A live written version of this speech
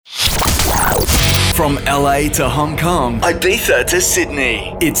From LA to Hong Kong, Ibiza to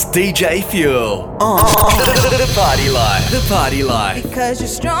Sydney, it's DJ Fuel on The Party Life. The Party Life. Because you're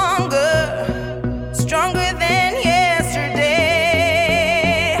stronger, stronger than yesterday,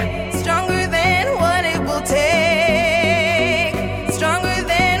 stronger than what it will take, stronger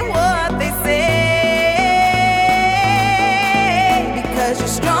than what they say. Because you're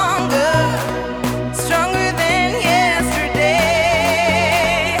stronger, stronger than yesterday,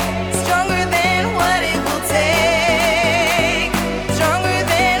 stronger than what it will take, stronger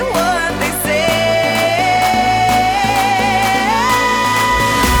than what they say.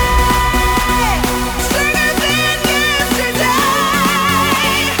 Stronger than yesterday,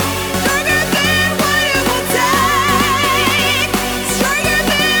 stronger than what it will take, stronger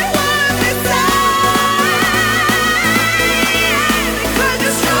than what they say. Because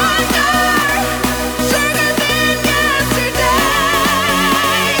you're stronger, stronger than yesterday,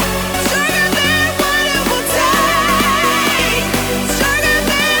 stronger than what it will take, stronger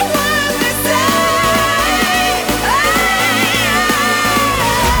than what they say.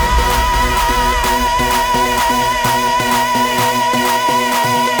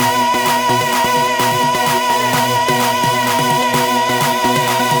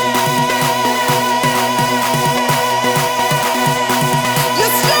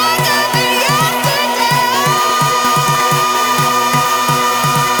 You're stronger than because you're stronger.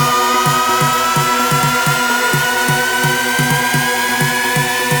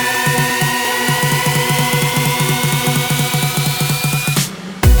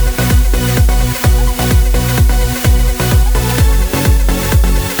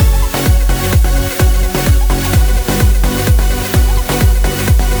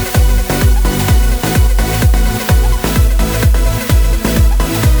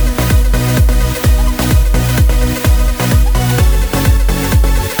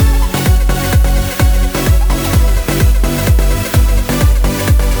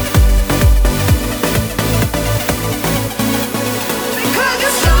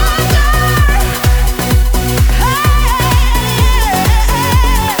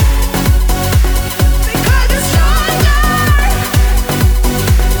 Because you're stronger.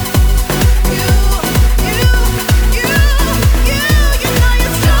 You know you're stronger.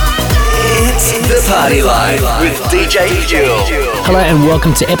 It's The Party Life with DJ Fuel. Hello and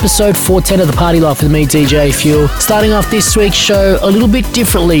welcome to episode 410 of The Party Life with me, DJ Fuel. Starting off this week's show a little bit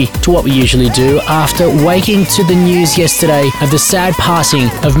differently to what we usually do after waking to the news yesterday of the sad passing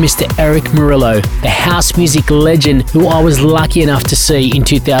of Mr. Erick Morillo, the house music legend who I was lucky enough to see in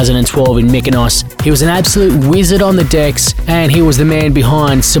 2012 in Mykonos. He was an absolute wizard on the decks and he was the man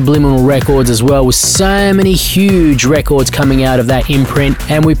behind Subliminal Records as well, with so many huge records coming out of that imprint.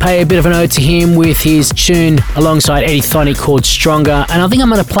 And we pay a bit of an ode to him with his tune alongside Eddie Thoney called Stronger, and I think I'm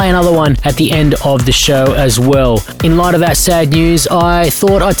going to play another one at the end of the show as well. In light of that sad news, I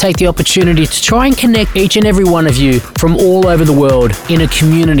thought I'd take the opportunity to try and connect each and every one of you from all over the world in a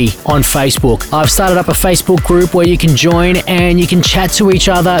community on Facebook. I've started up a Facebook group where you can join and you can chat to each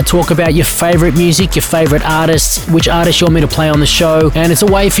other, talk about your favorite music, your favorite artists, which artists you want me to play on the show, and it's a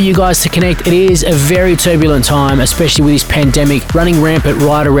way for you guys to connect. It is a very turbulent time, especially with this pandemic running rampant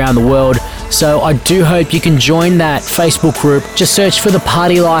right around the world. So I do hope you can join that Facebook group. Just search for the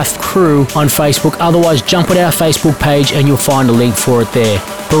Party Life crew on Facebook. Otherwise, jump on our Facebook page and you'll find a link for it there.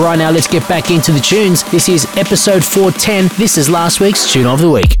 But right now, let's get back into the tunes. This is episode 410. This is last week's Tune of the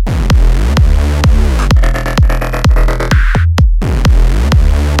Week.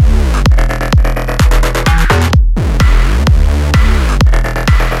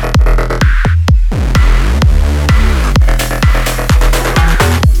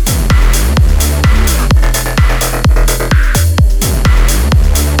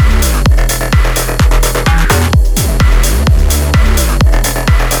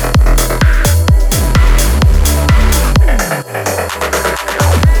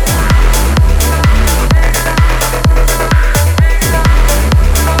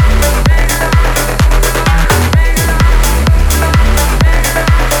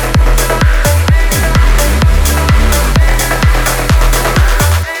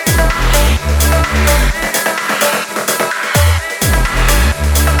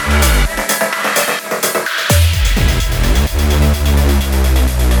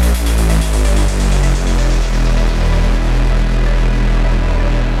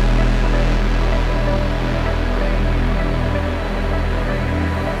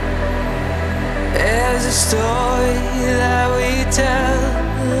 a story that we tell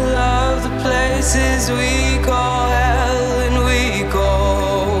of the places we call hell, and we go.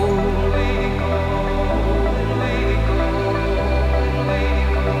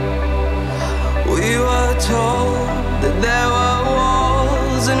 We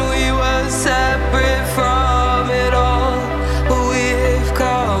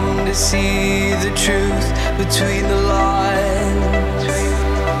between the lines.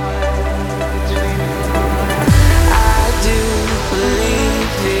 I do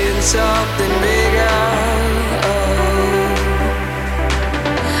believe in something bigger.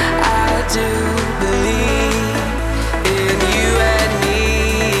 I do believe in you and me.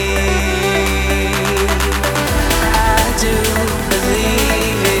 I do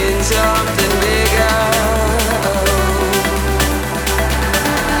believe in something bigger.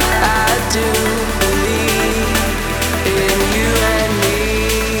 I do believe in you and me.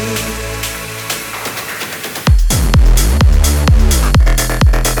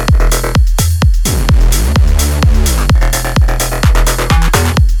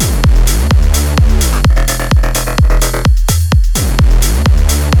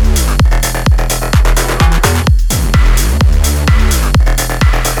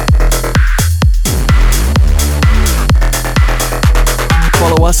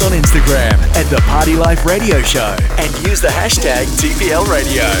 Follow us on Instagram at The Party Life Radio Show and use the hashtag TPL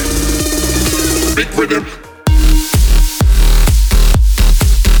Radio. Big rhythm.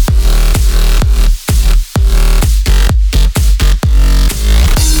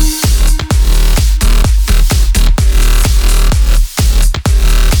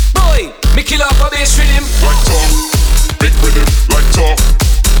 Boy, me kill off a bass rhythm. Like talk, big rhythm, like talk,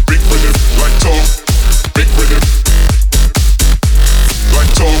 big rhythm, like talk, big rhythm,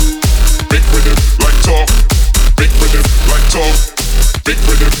 like talk, big rhythm, like talk, big rhythm, like talk, big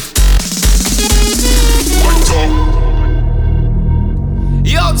rhythm, like talk.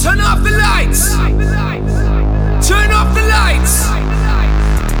 Yo, turn off the lights. Turn off the lights.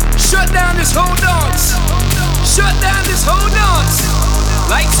 Shut down this whole dance. Shut down this whole dance.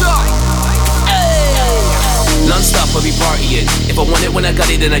 Lights off. Non-stop, I be partying. If I want it when I got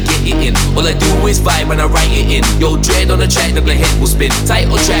it, then I get it in. All I do is vibe and I write it in. Yo, dread on the track, the head will spin.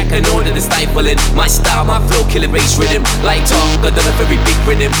 Title track, I know that it's stifling. My style, my flow, killer bass rhythm. Like talk, got done a very big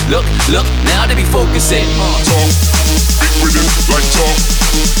rhythm. Look, look, now they be focusing. Talk, big rhythm, like talk,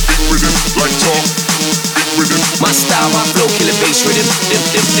 big rhythm, like talk, big rhythm. My style, my flow, killer bass rhythm.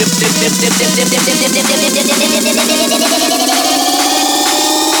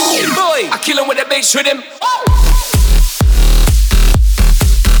 Boy, I kill him with the bass rhythm.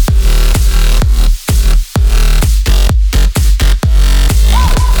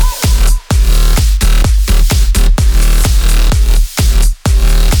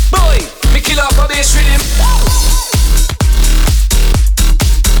 Boy, me kill off a bass rhythm.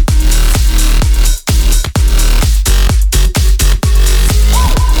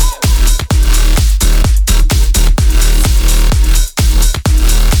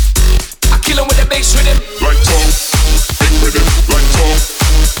 Like talk, big rhythm, like talk,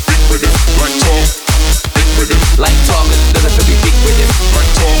 big rhythm, like talk, big rhythm. Like talk, doesn't have to be big rhythm.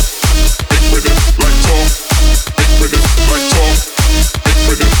 Like talk, big rhythm, like talk, big rhythm, like talk, big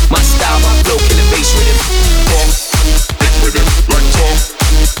rhythm. My style, my flow, killer bass rhythm. Talk, big rhythm, like talk,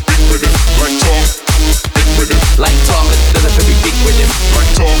 big rhythm, like talk, big rhythm. Like talk, doesn't have to be big rhythm.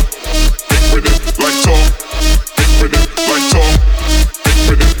 Like talk, big rhythm, like talk, big rhythm, like talk, big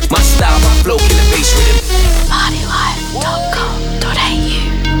rhythm. My style, my flow, killer bass rhythm. Partylife.com.au.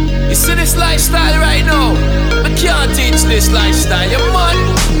 You see this lifestyle right now? I can't teach this lifestyle, you man.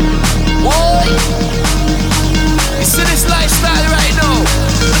 Boy. You see this lifestyle right now?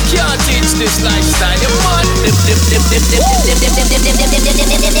 I can't teach this lifestyle, you man.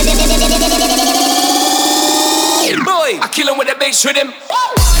 Boy, I kill him with the bass rhythm.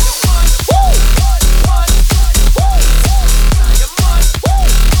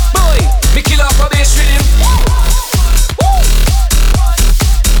 Boy, me kill off a bass rhythm.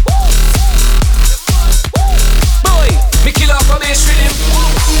 Boy, me kill off a bass rhythm.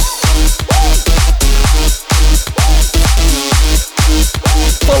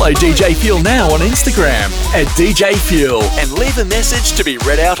 Follow DJ Fuel now on Instagram at DJ Fuel and leave a message to be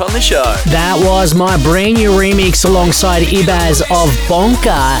read out on the show. That was my brand new remix alongside Ibaz of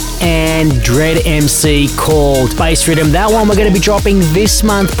Bonka and Dread MC called Bass Rhythm. That one we're going to be dropping this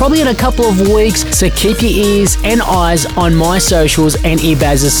month, probably in a couple of weeks. So keep your ears and eyes on my socials and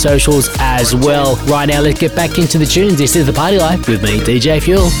Ibaz's socials as well. Right now, let's get back into the tunes. This is The Party Life with me, DJ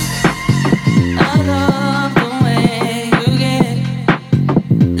Fuel. I love the way you get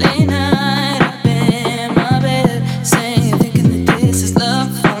late night up in my bed, saying thinking that this is love,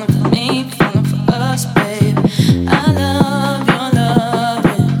 falling for me, falling for us, babe. I love your love.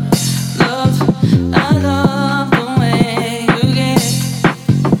 I love the way you get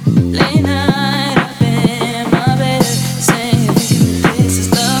late night up in my bed, saying thinking that this is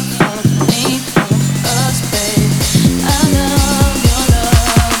love, falling for me, falling for us, babe. I love your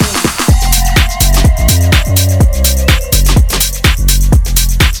love.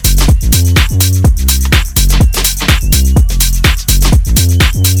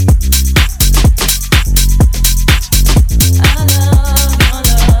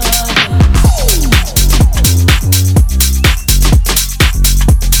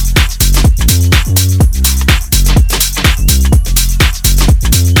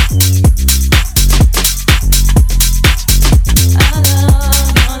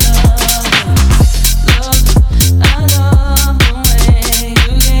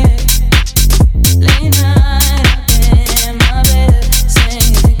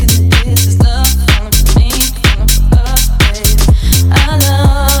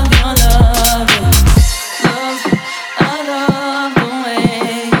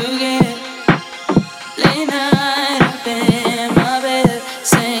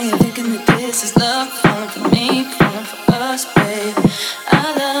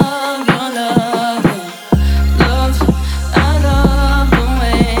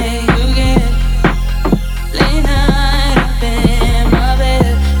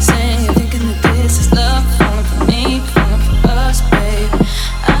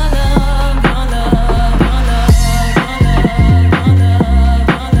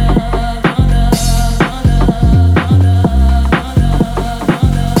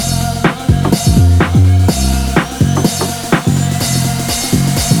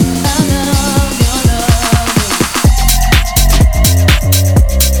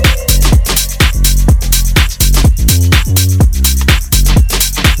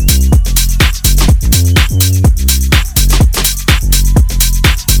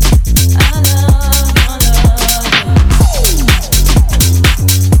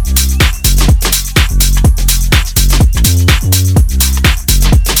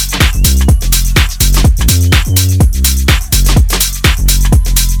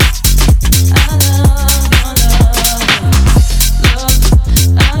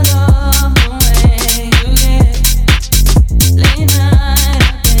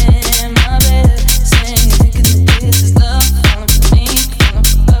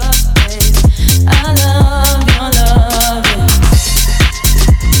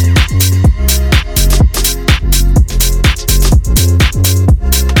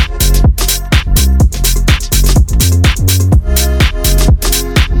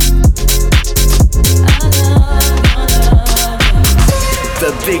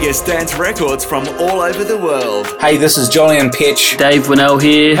 biggest dance records from all over the world. Hey, this is Julian Pitch. Dave Winnell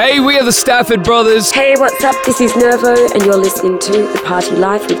here. Hey, we are the Stafford Brothers. Hey, what's up? This is Nervo, and you're listening to The Party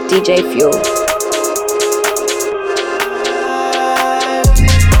Life with DJ Fuel.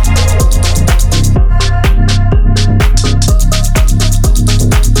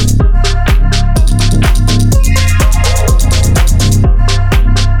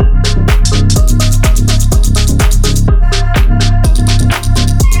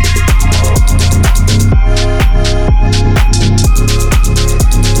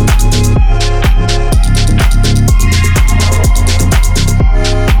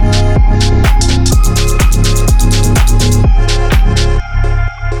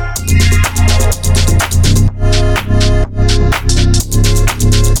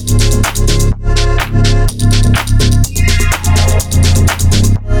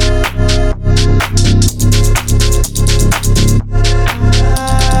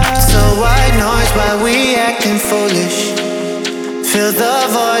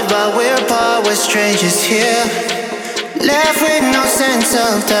 Strangers here, left with no sense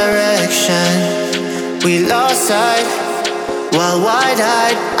of direction. We lost sight, while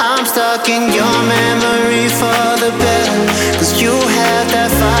wide-eyed, I'm stuck in your memory for the better. Cause you have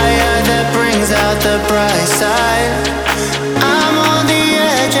that fire that brings out the bright side. I'm on the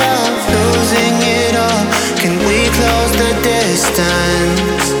edge of losing it all. Can we close the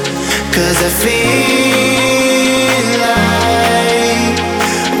distance? Cause I feel like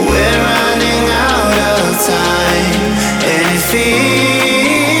we're running out of time, and it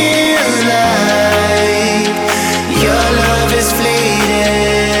feels like your love is fleeting.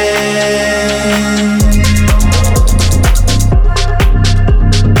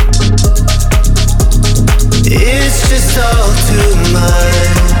 It's just all too much.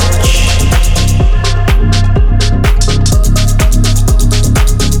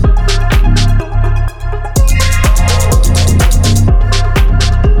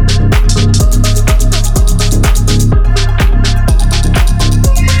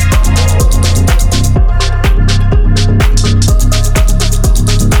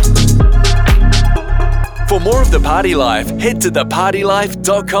 The Party Life, head to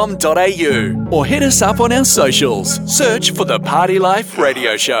thepartylife.com.au or hit us up on our socials. Search for The Party Life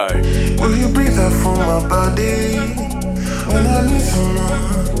Radio Show. Will you be there for my body when I need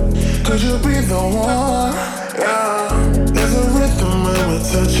someone? Could you be the one? Yeah. There's a rhythm when we're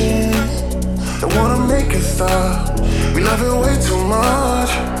touching. I wanna make it stop. We love it way too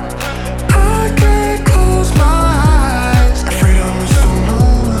much. I can't close my eyes. Freedom is so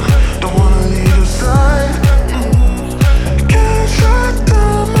new. Don't wanna leave your side. Shut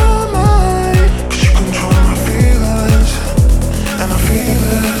down my mind, 'cause you control my feelings, and I feel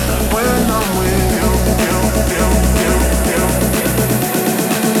it when I'm with you.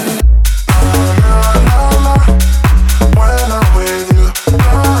 Na, na, na, when I'm with you.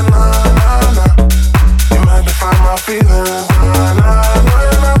 Na, na, na, na, you magnify my feelings. Na, na, na,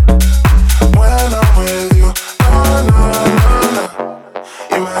 na, when I'm with you. Na, na, na, na,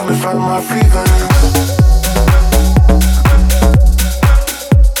 you magnify my feelings.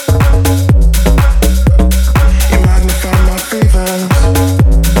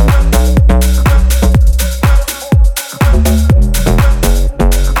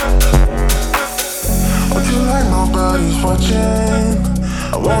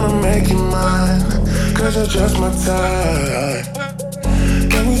 Just my time.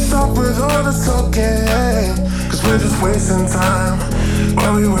 Can we stop with all the talking? 'Cause we're just wasting time. Why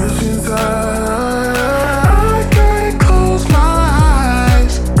we wasting time? I can't close my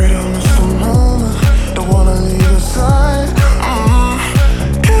eyes. Freedom is the moment. Don't wanna leave your side.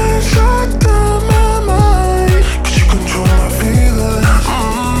 Can't shut down my mind. 'Cause you control my feelings.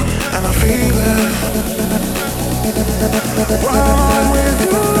 And I feel it while I'm with you.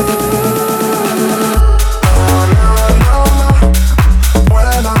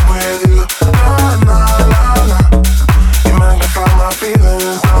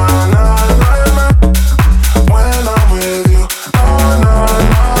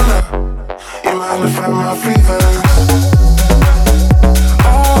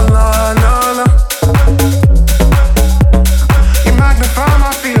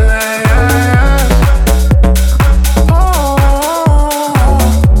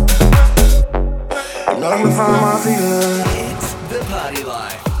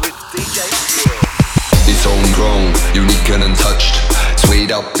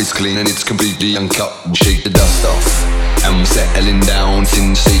 Clean and it's completely uncut. We'll shake the dust off and we're settling down.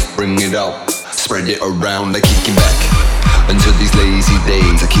 Sin safe, bring it up. Spread it around, I kick it back until these lazy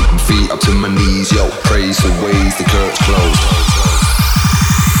days. I keep my feet up to my knees, yo. Praise the ways the curtains closed.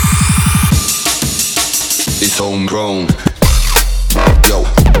 homegrown. Yo.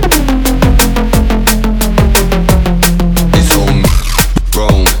 It's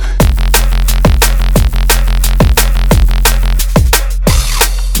homegrown.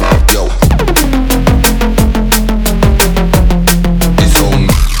 Yo. It's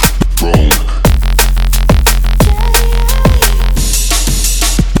homegrown.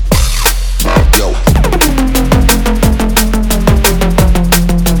 Yo.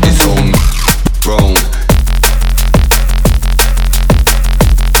 It's homegrown. Yo. It's homegrown.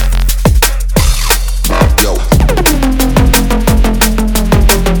 Yo.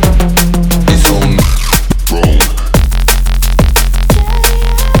 It's homegrown.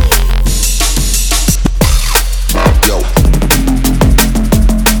 Yo. It's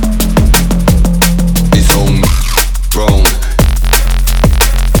homegrown.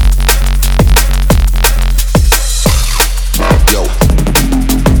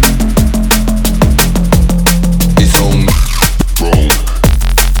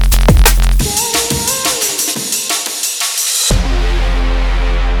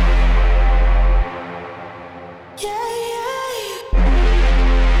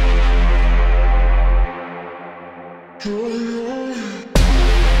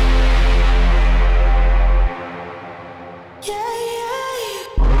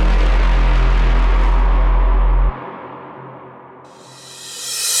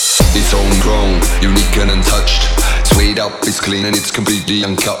 It's homegrown, unique and untouched. Swayed up, it's clean and it's completely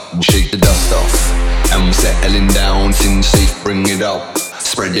uncut. We'll shake the dust off, and we're settling down. Sin safe, bring it up.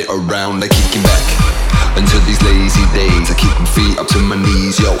 Spread it around, like kicking back. Until these lazy days, I keep my feet up to my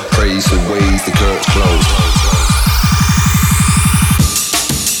knees. Yo, praise the ways, the curtains closed.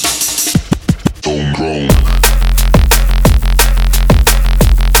 Homegrown.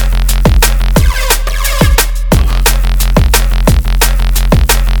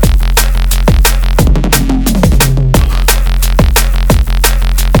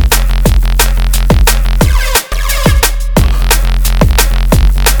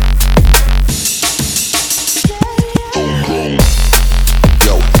 Homegrown.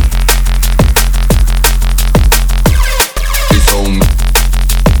 Yo. It's home.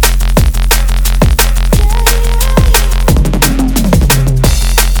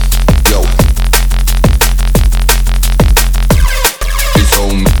 Yo. It's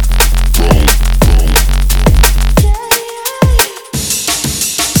homegrown.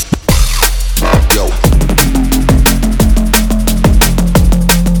 Yo.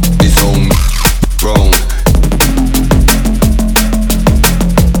 It's homegrown.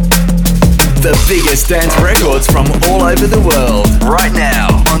 The biggest dance records from all over the world. Right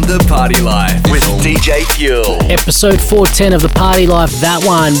now on The Party Life with DJ Fuel. Episode 410 of The Party Life. That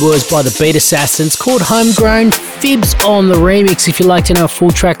one was by the Beat Assassins, called Homegrown. Fibs on the remix. If you'd like to know a full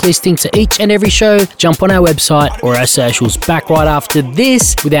track listing to each and every show, jump on our website or our socials. Back right after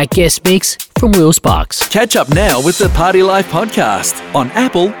this with our guest mix from Will Sparks. Catch up now with the Party Life podcast on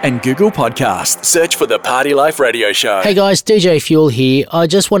Apple and Google Podcasts. Search for the Party Life Radio Show. Hey guys, DJ Fuel here. I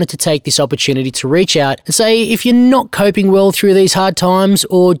just wanted to take this opportunity to reach out and say if you're not coping well through these hard times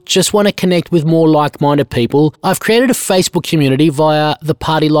or just want to connect with more like-minded people, I've created a Facebook community via the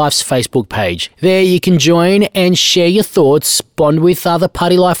Party Life's Facebook page. There you can join and share your thoughts, bond with other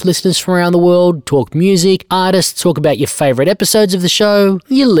Party Life listeners from around the world, talk music, artists, talk about your favourite episodes of the show,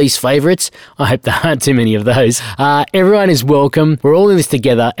 your least favourites. I hope there aren't too many of those. Everyone is welcome. We're all in this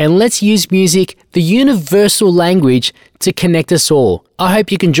together, and let's use music, the universal language, to connect us all. I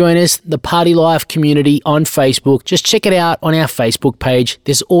hope you can join us, the Party Life community on Facebook. Just check it out on our Facebook page.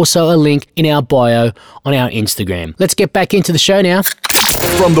 There's also a link in our bio on our Instagram. Let's get back into the show now.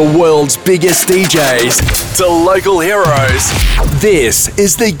 From the world's biggest DJs to local heroes, this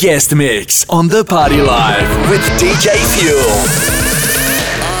is the guest mix on The Party Life with DJ Fuel.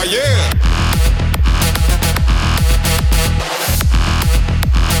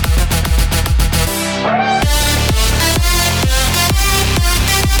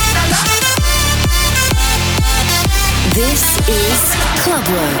 This is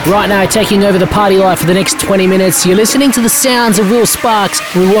Clubwork. Right now, taking over the Party Life for the next 20 minutes. You're listening to the sounds of Will Sparks.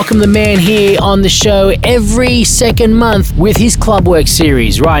 We welcome the man here on the show every second month with his Clubwork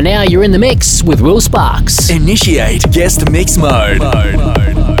series. Right now, you're in the mix with Will Sparks. Initiate guest mix mode.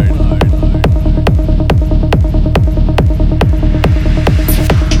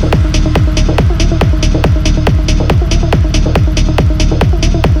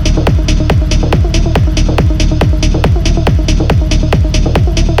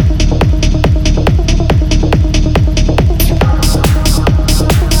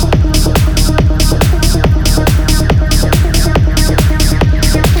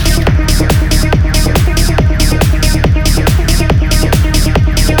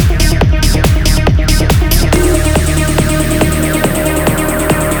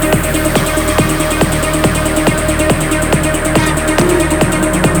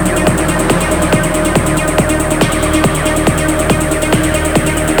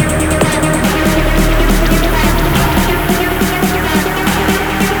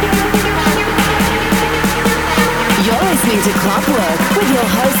 with your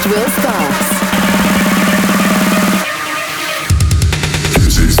host Will Sparks.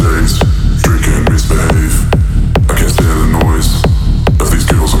 Kids these days drink and misbehave. I can't stand the noise of these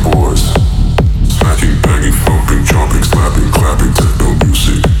girls and boys. Smacking, banging, thumping, jumping, slapping, clapping, techno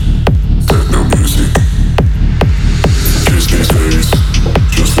music. Techno music. Kids these days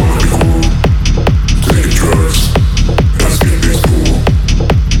just wanna be cool. Taking drugs, asking be cool.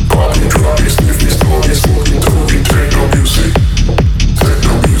 Popping, dropping, sniffing, snorting, smoking, toking, techno music.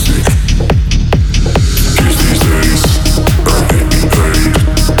 Techno music. Kids these days are getting paid,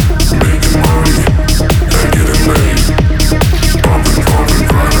 making money and getting laid. Pumping, pumping,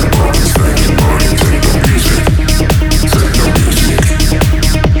 grinding, pumping, stacking money. Techno music. Techno music.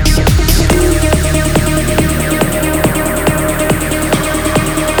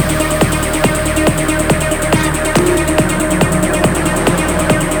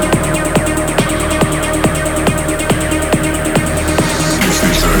 Kids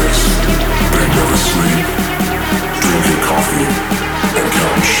these days, they never sleep. Drinking coffee and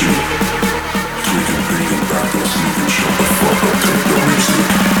counting sheep. Tweaking, thinking, backdoor sneaking, shut the fuck up. Techno music.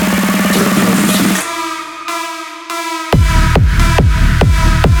 Techno music.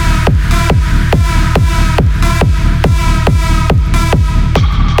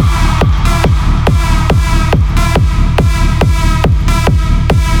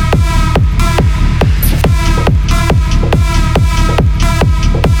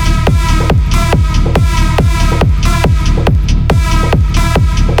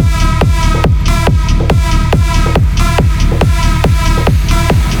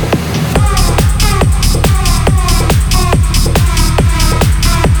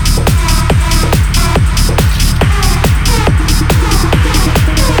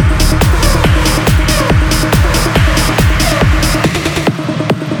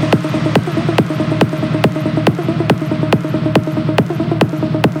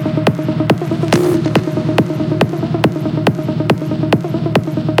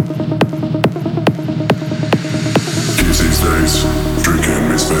 Kids these days drink and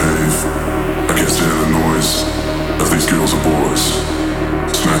misbehave. I can't stand the noise of these girls and boys.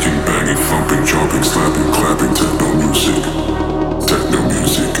 Smacking, banging, thumping, jumping, slapping, clapping, techno music. Techno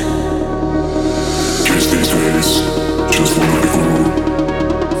music. Kids these days just wanna be cool.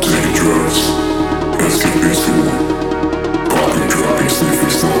 Taking drugs, asking be cool. Popping, dropping, sniffing,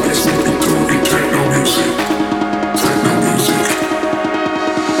 snorting, smoking, toking, techno music. Techno music.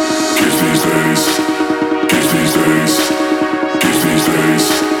 Kids these days. Kids these days. Kids these days.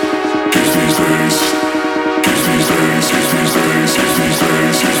 Kids these days. Kids these days. Kids these days. Kids these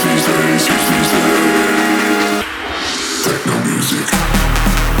days. Kids these days. Kids these days. Techno music.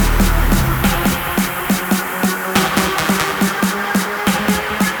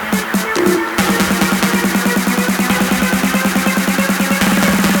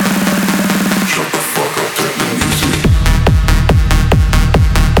 Shut the fuck up, techno music.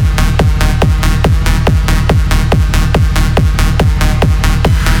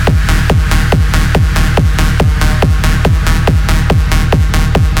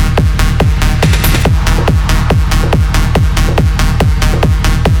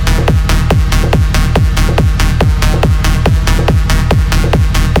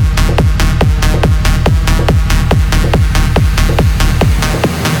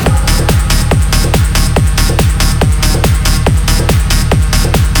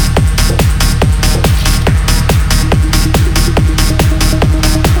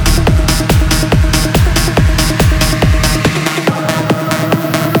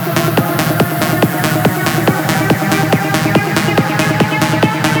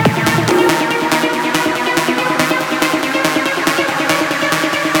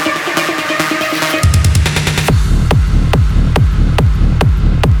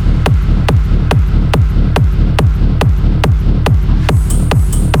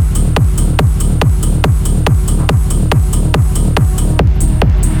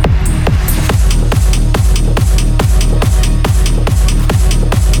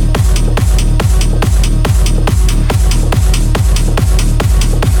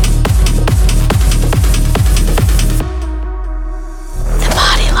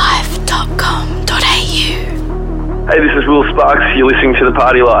 Hey, this is Will Sparks. You're listening to The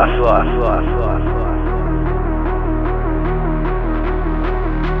Party Life.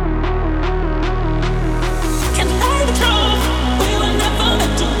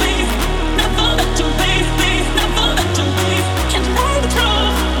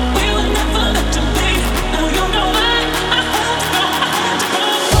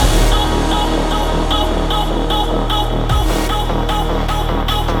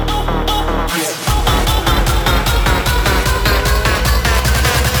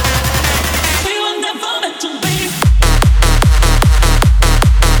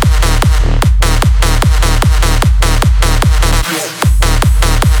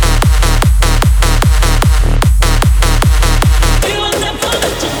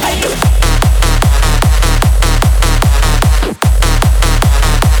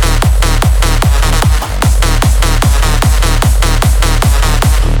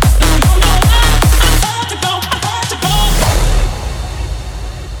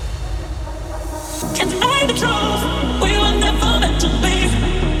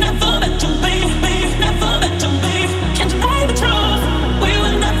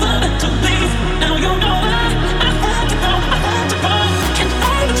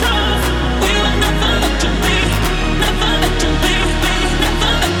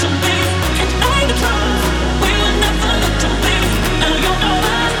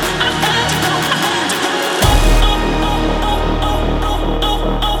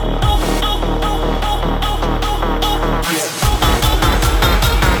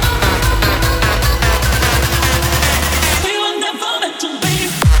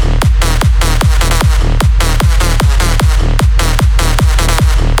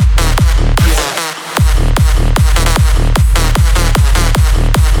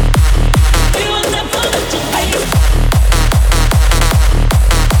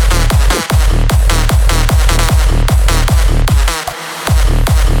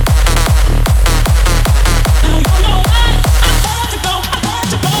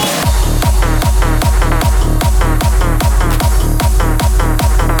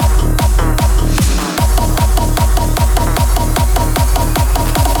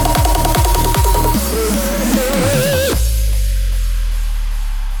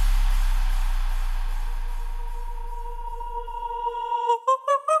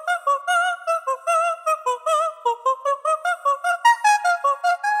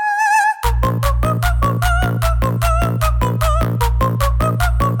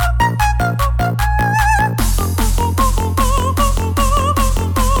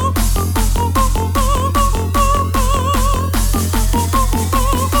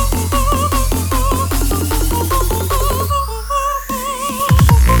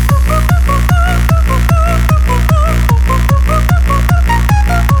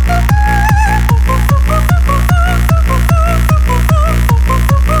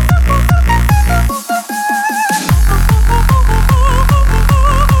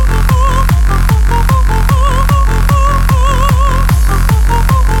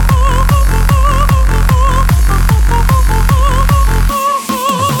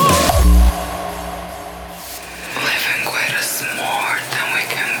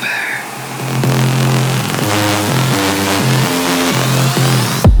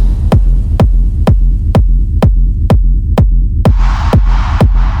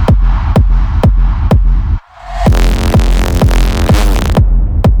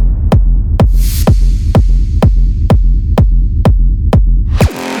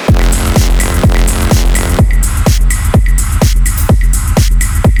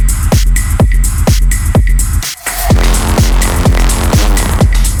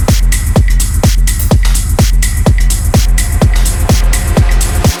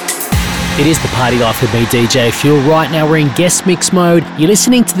 It is the Party Life with me, DJ Fuel. Right now we're in guest mix mode. You're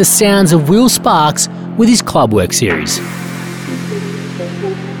listening to the sounds of Will Sparks with his Clubwork series.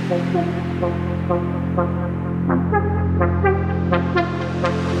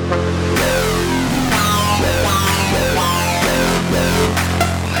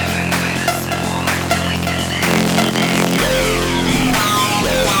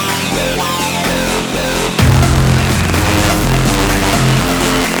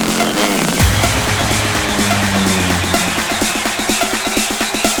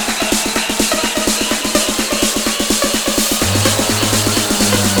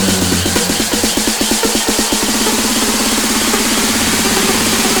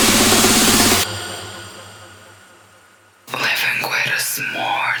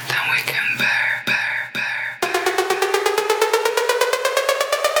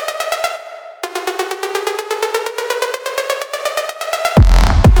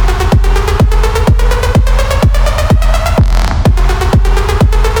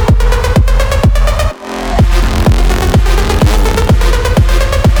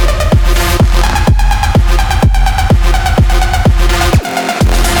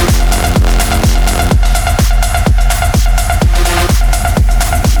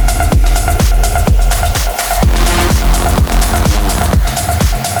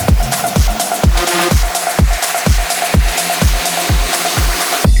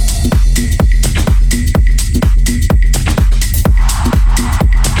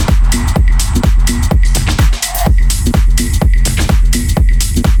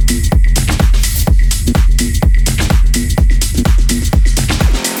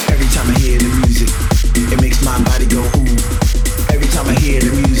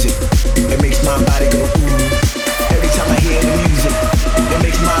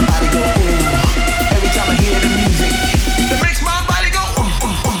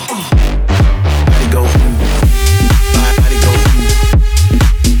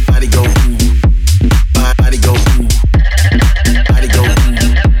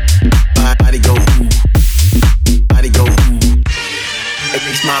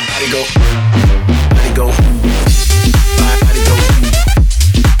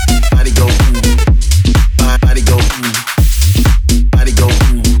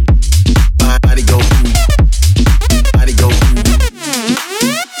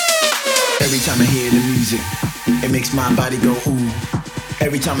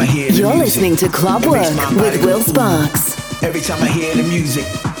 Listening to Clubwork with Will Sparks. Every time I hear the music,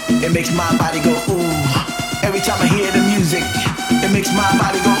 it makes my body go ooh. Every time I hear the music, it makes my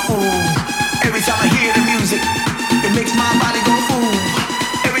body go ooh. Every time I hear the music, it makes my body go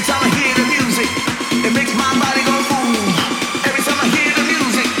ooh. Every time I hear the music, it makes my body go ooh. Every time I hear the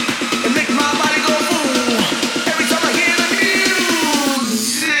music, it makes my body go ooh. Every time I hear the music,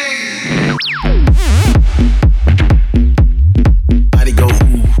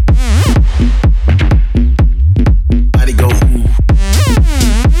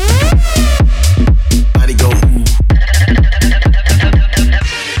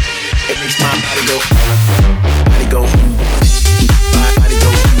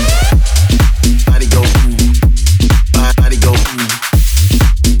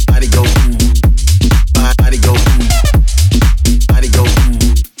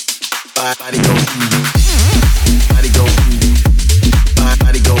 body go ooh.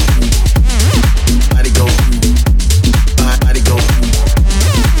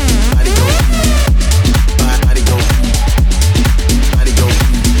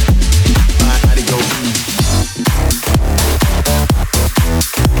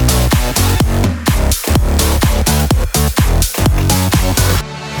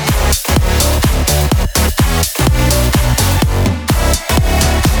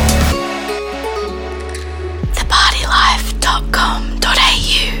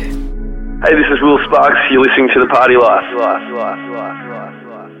 Hey, this is Will Sparks. You're listening to The Party Life.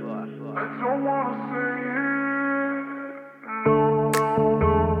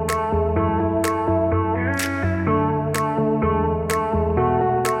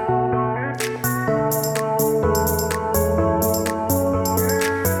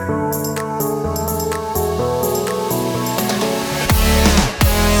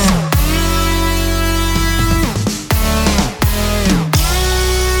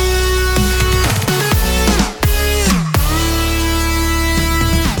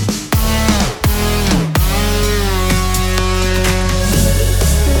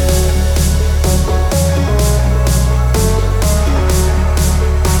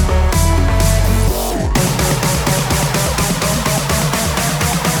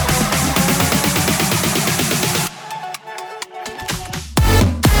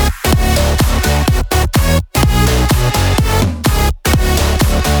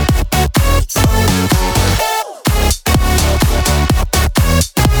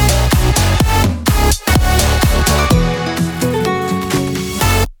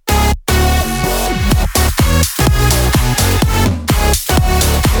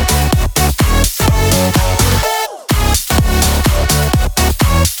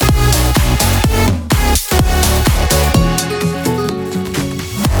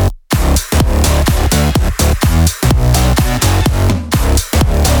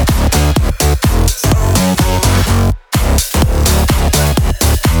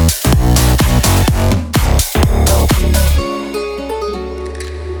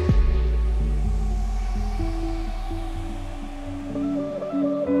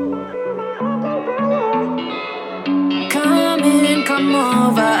 come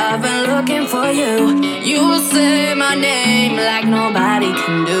over, I've been looking for you. You say my name like nobody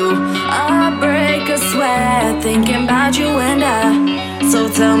can do. I break a sweat thinking about you and I. So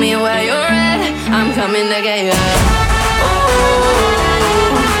tell me where you're at, I'm coming to get you. Oh,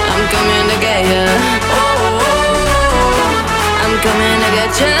 I'm coming to get you. Oh, I'm coming to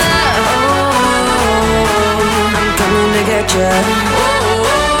get you. Oh, I'm coming to get you. Oh,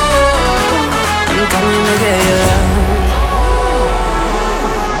 I'm coming to get you.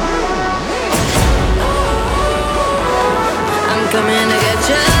 Coming to get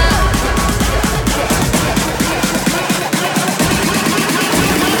you.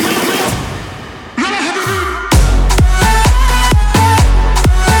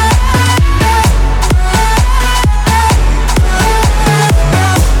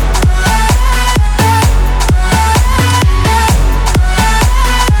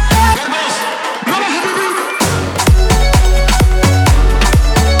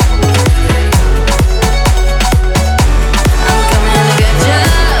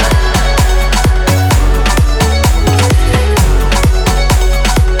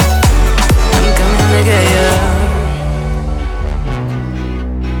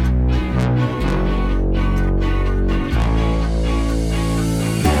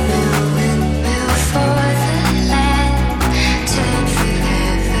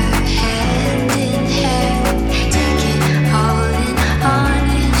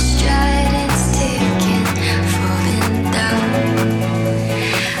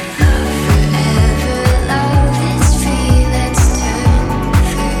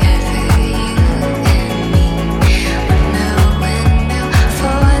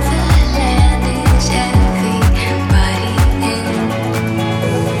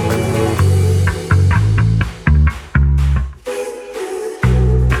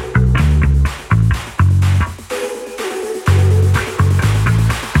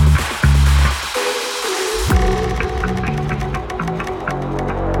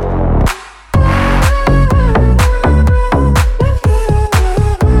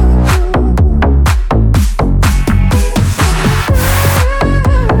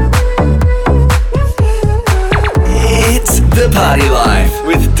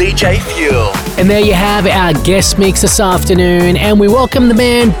 DJ Fuel. And there you have our guest mix this afternoon, and we welcome the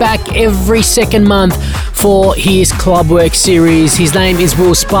man back every second month for his Clubwork series. His name is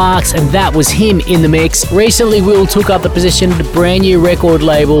Will Sparks, and that was him in the mix. Recently, Will took up the position at the brand new record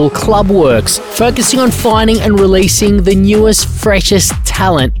label Clubworks, focusing on finding and releasing the newest, freshest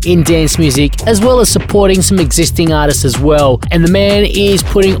talent in dance music, as well as supporting some existing artists as well. And the man is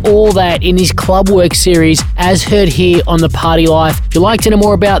putting all that in his Clubwork series, as heard here on The Party Life. If you'd like to know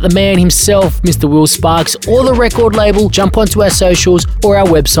more about the man himself, Mr. Will Sparks, or the record label, jump onto our socials or our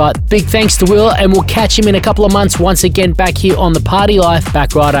website. Big thanks to Will, and we'll catch him in a couple of months once again back here on The Party Life,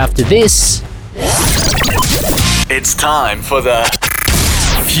 back right after this. It's time for the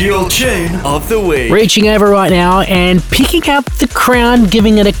Fuel Tune of the Week. Reaching over right now and picking up the crown,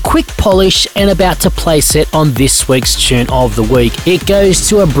 giving it a quick polish, and about to place it on this week's Tune of the Week. It goes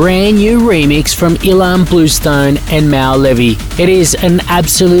to a brand new remix from Ilan Bluestone and Mal Levy. It is an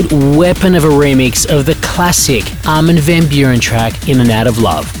absolute weapon of a remix of the classic Armin van Buuren track In and Out of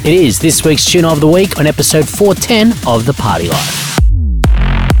Love. It is this week's Tune of the Week on episode 410 of The Party Life.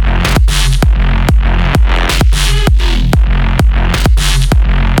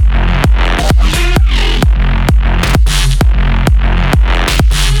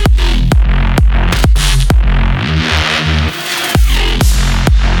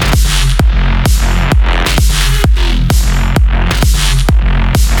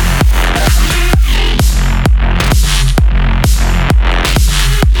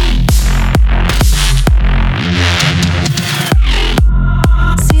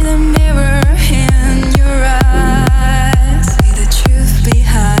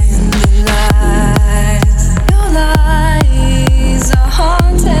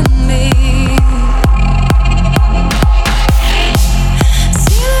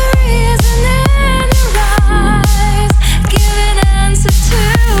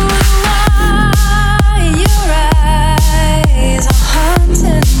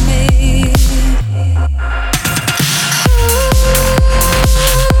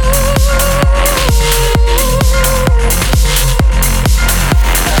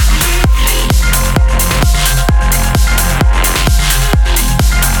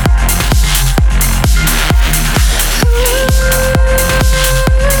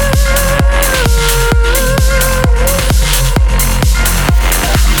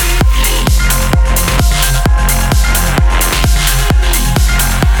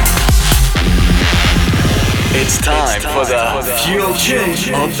 It's time for the Fuel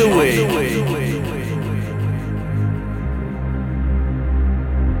Tune of the Week.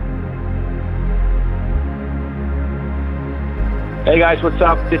 Hey guys, what's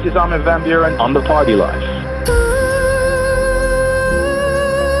up? This is Armin van Buuren on The Party Life.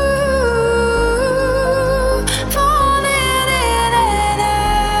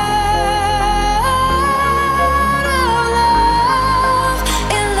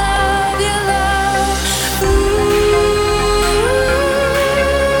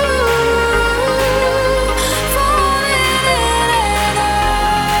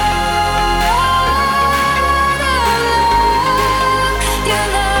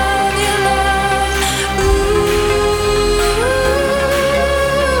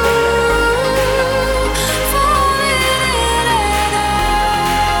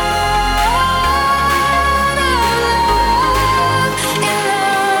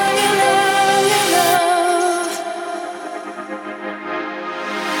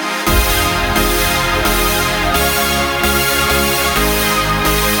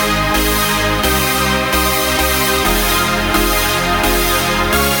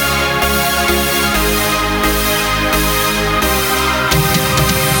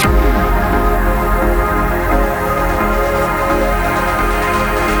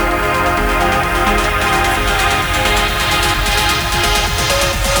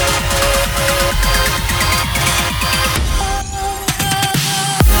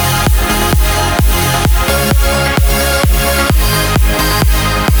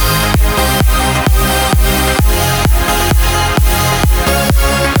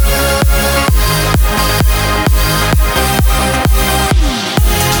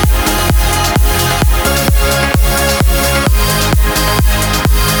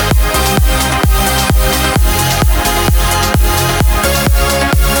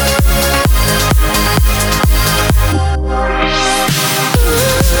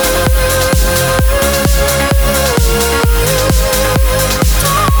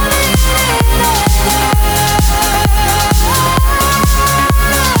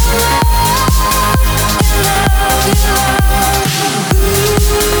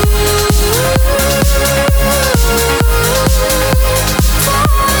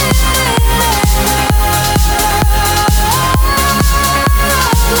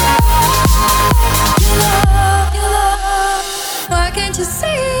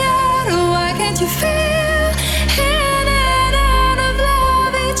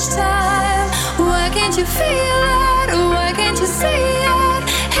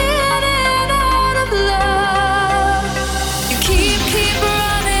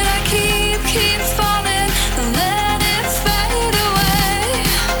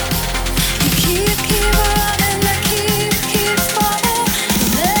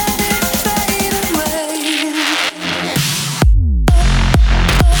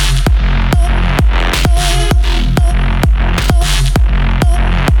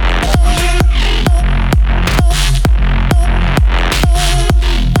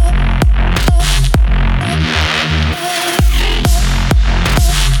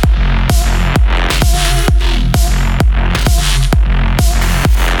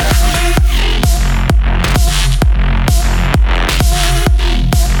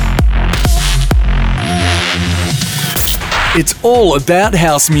 It's all about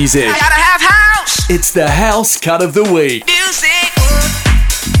house music. I gotta have house! It's the House Cut of the Week. Music!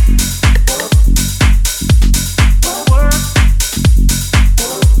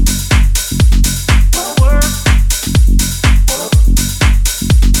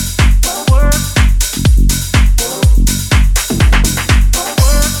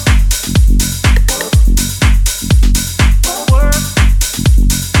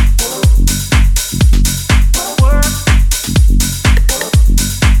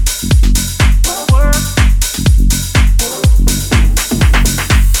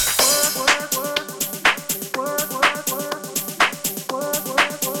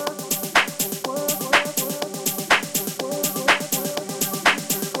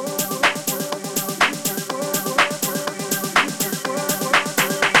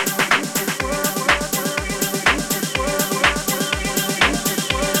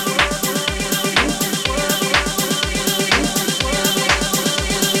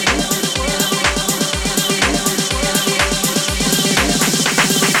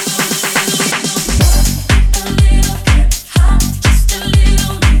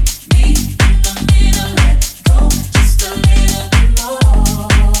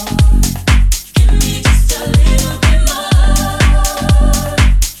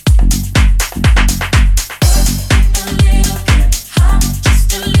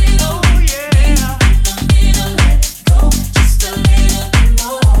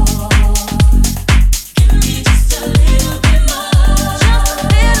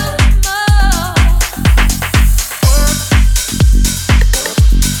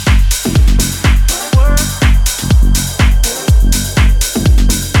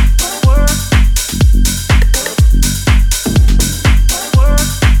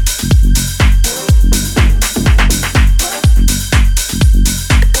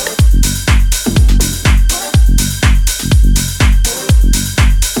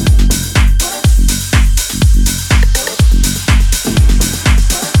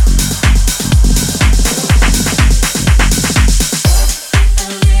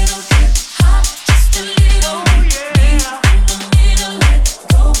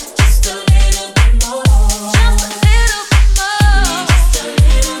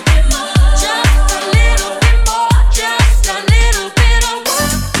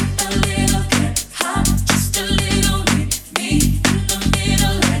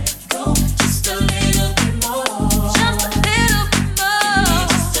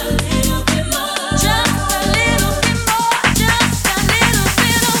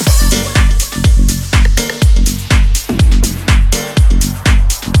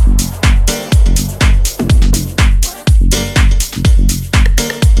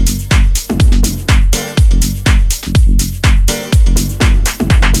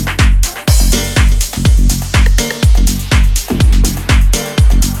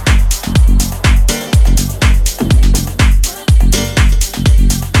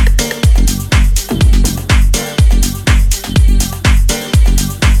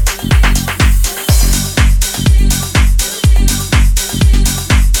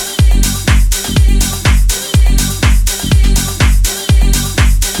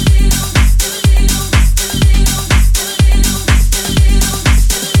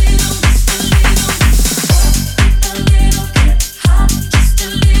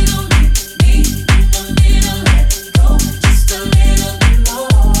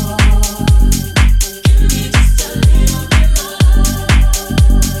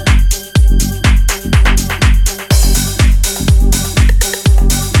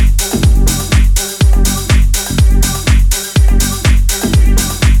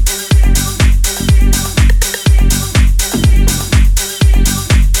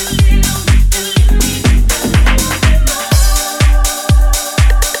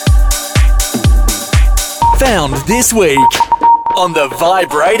 sound this week on the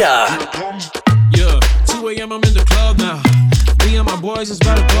Vibrator. Yeah, 2 a.m. I'm in the club now. Me and my boys is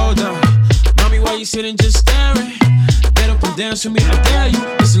about to go down. Mommy, why you sitting just staring? Get up and dance with me, I dare you.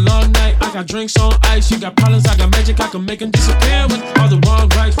 It's a long night, I got drinks on ice. You got problems, I got magic, I can make them disappear. With all the wrong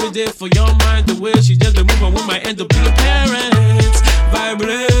rights we did for your mind. The way she just been moving, we might end up being parents.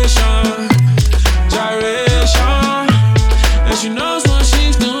 Vibration, gyration, and she knows what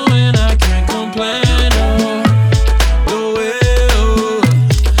she's doing, I can't complain, oh. The way, oh,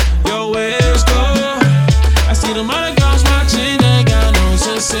 your ways go. I see them other girls watching, they got no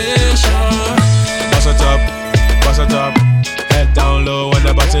sensation. Bust it up, head down low and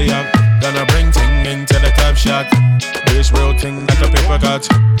the body up. Gonna bring ting into the club shot. This real thing like a paper cut.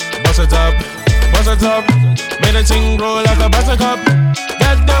 Bust it up, made a ting grow like a buttercup.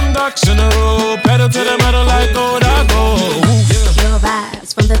 Get them ducks in a row, pedal to the metal like go da go. Your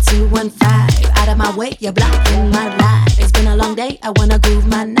vibes from the 215. Out of my way, you're blocking my ride. It's been a long day, I wanna groove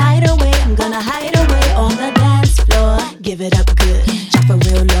my night away. I'm gonna hide away on the dance floor. Give it up good, drop it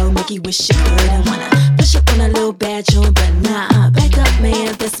real low, make you wish you could. I wanna push up on a little bad joint, but nah, back up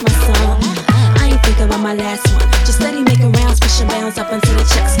man, this my song. I ain't thinking about my last one, just steady making rounds, pushing bounds up until the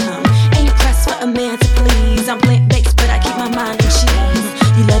checks come. Ain't pressed for a man to please, I'm plant-based, but I keep my mind on cheese.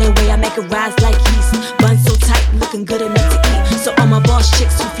 You love the way I make it rise like yeast. Bun so tight, looking good enough to eat. So all my boss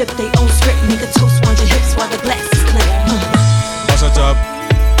chicks who flip their own script, make a toast on your hips while the glass is clear.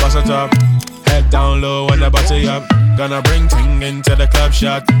 Bust it up, head down low and the body up. Gonna bring ting into the club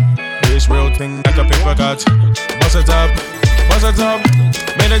shot. This real thing like a paper cut. Bust it up,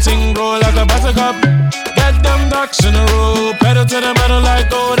 made a ting grow like a buttercup. Get them ducks in a row, pedal to the metal like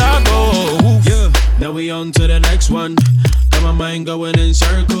go da go. Yeah, now we on to the next one. Got my mind going in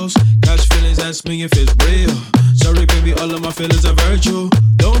circles. Catch feelings, ask me if it's real. Sorry baby, all of my feelings are virtual.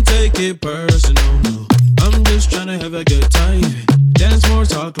 Don't take it personal, no. I'm just tryna have a good time. Dance more,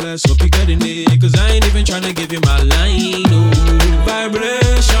 talk less, hope you getting it. Cause I ain't even tryna give you my line, no.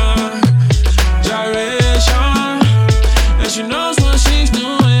 Vibration, gyration, and she knows what she's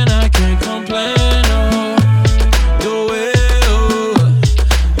doing, I can't complain, no. The way, oh,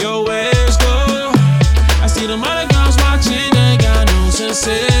 your ways go. I see them other girls watching, they got no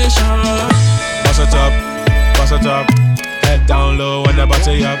sensation. Bust it up, head down low and the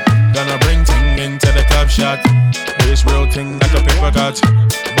body up. Gonna bring ting into the club shot. This real thing like a paper cut.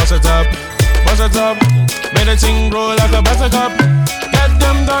 Bust it up, made a ting grow like a buttercup. Get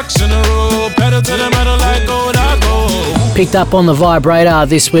them ducks in a row, pedal to the metal like go da go. Picked up on the Vibrator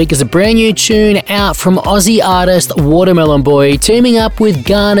this week is a brand new tune out from Aussie artist Watermelon Boy, teaming up with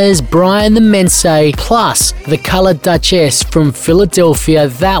Ghana's Brian the Mensa, plus the Colour Duchess from Philadelphia.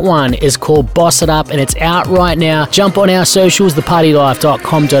 That one is called Boss It Up and it's out right now. Jump on our socials,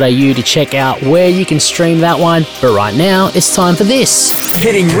 thepartylife.com.au to check out where you can stream that one. But right now, it's time for this.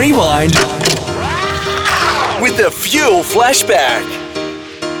 Hitting rewind with the Fuel Flashback.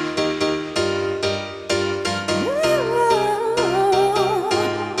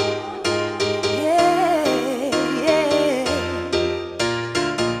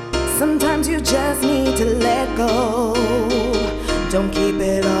 Sometimes you just need to let go. Don't keep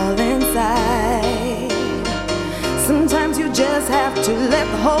it all inside. Sometimes you just have to let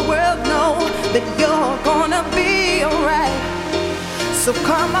the whole world know that you're gonna be alright. So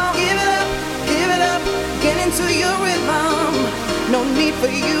come on, give it up, get into your rhythm. No need for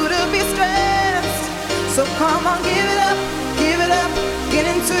you to be stressed. So come on, give it up, get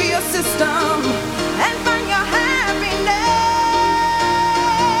into your system and find your happiness.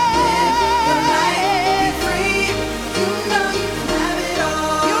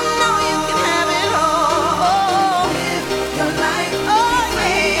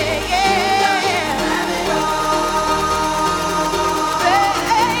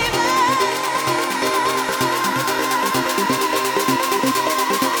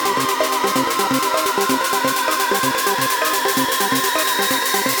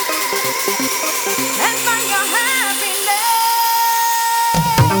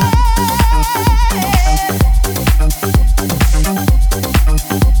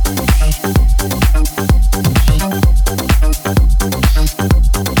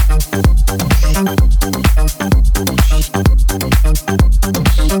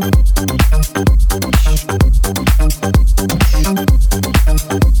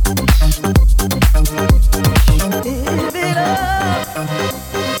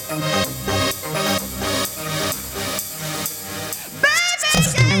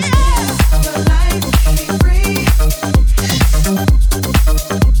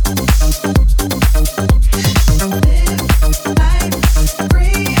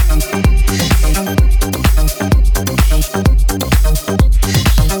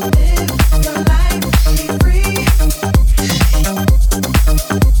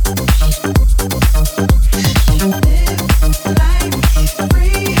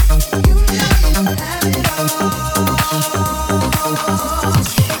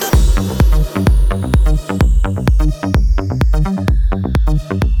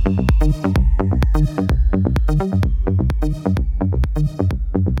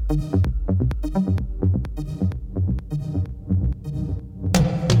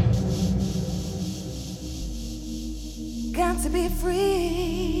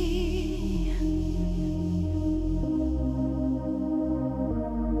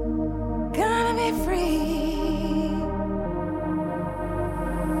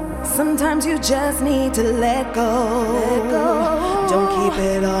 Sometimes you just need to let go. Don't keep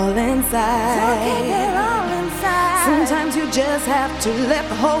it all inside. Sometimes you just have to let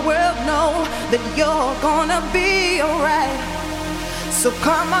the whole world know that you're gonna be alright. So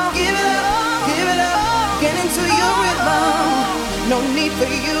come on, give it up, get into your rhythm. No need for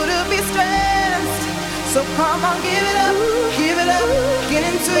you to be stressed. So come on, give it up, get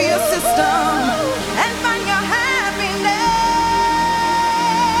into your system and find your happiness.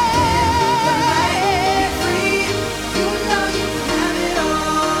 The night be free, you know you can have it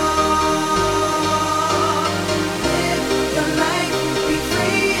all. Live your life, be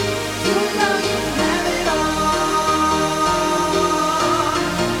free, you know you can have it all.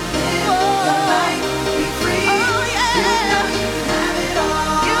 Live your life, be free, you know you can have it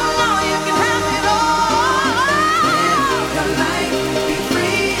all. You know you can have it all. Live your life, be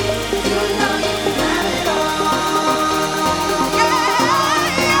free, you know you can have it all.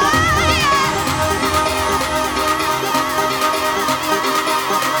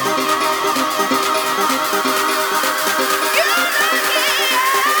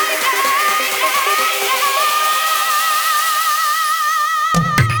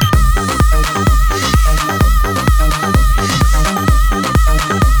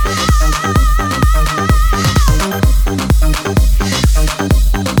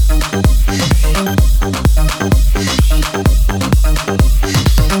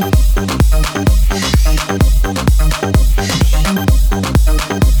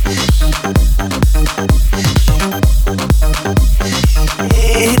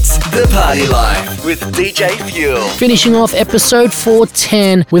 It's The Party Life with DJ Fuel. Finishing off episode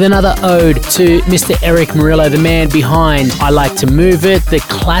 410 with another ode to Mr. Erick Morillo, the man behind I Like to Move It, the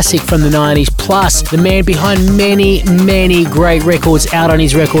classic from the 90s, plus the man behind many, many great records out on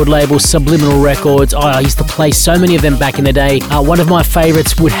his record label, Subliminal Records. I used to play so many of them back in the day. One of my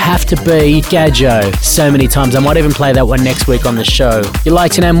favorites would have to be Gadjo. So many times. I might even play that one next week on the show. If you'd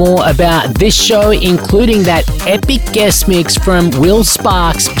like to know more about this show, including that epic guest mix from Will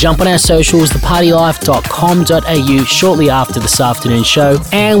Sparks, jump on our socials, thepartylife.com.au shortly after this afternoon show.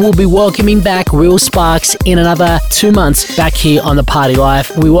 And we'll be welcoming back Will Sparks in another 2 months back here on The Party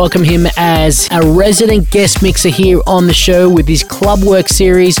Life. We welcome him as a resident guest mixer here on the show with his Club Work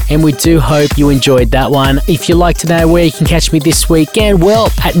series, and we do hope you enjoyed that one. If you'd like to know where you can catch me this weekend,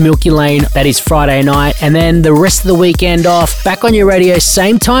 well, at Milky Lane, that is Friday night, and then the rest of the weekend off, back on your radio,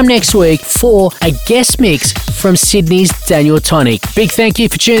 same time next week for a guest mix from Sydney's Daniel Tonic. Big thank you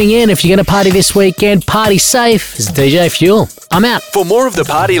for tuning in. If you're going to party this weekend, party safe. This is DJ Fuel. I'm out. For more of The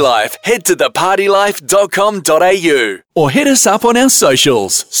Party Life, head to thepartylife.com.au or hit us up on our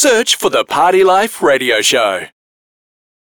socials. Search for The Party Life Radio Show.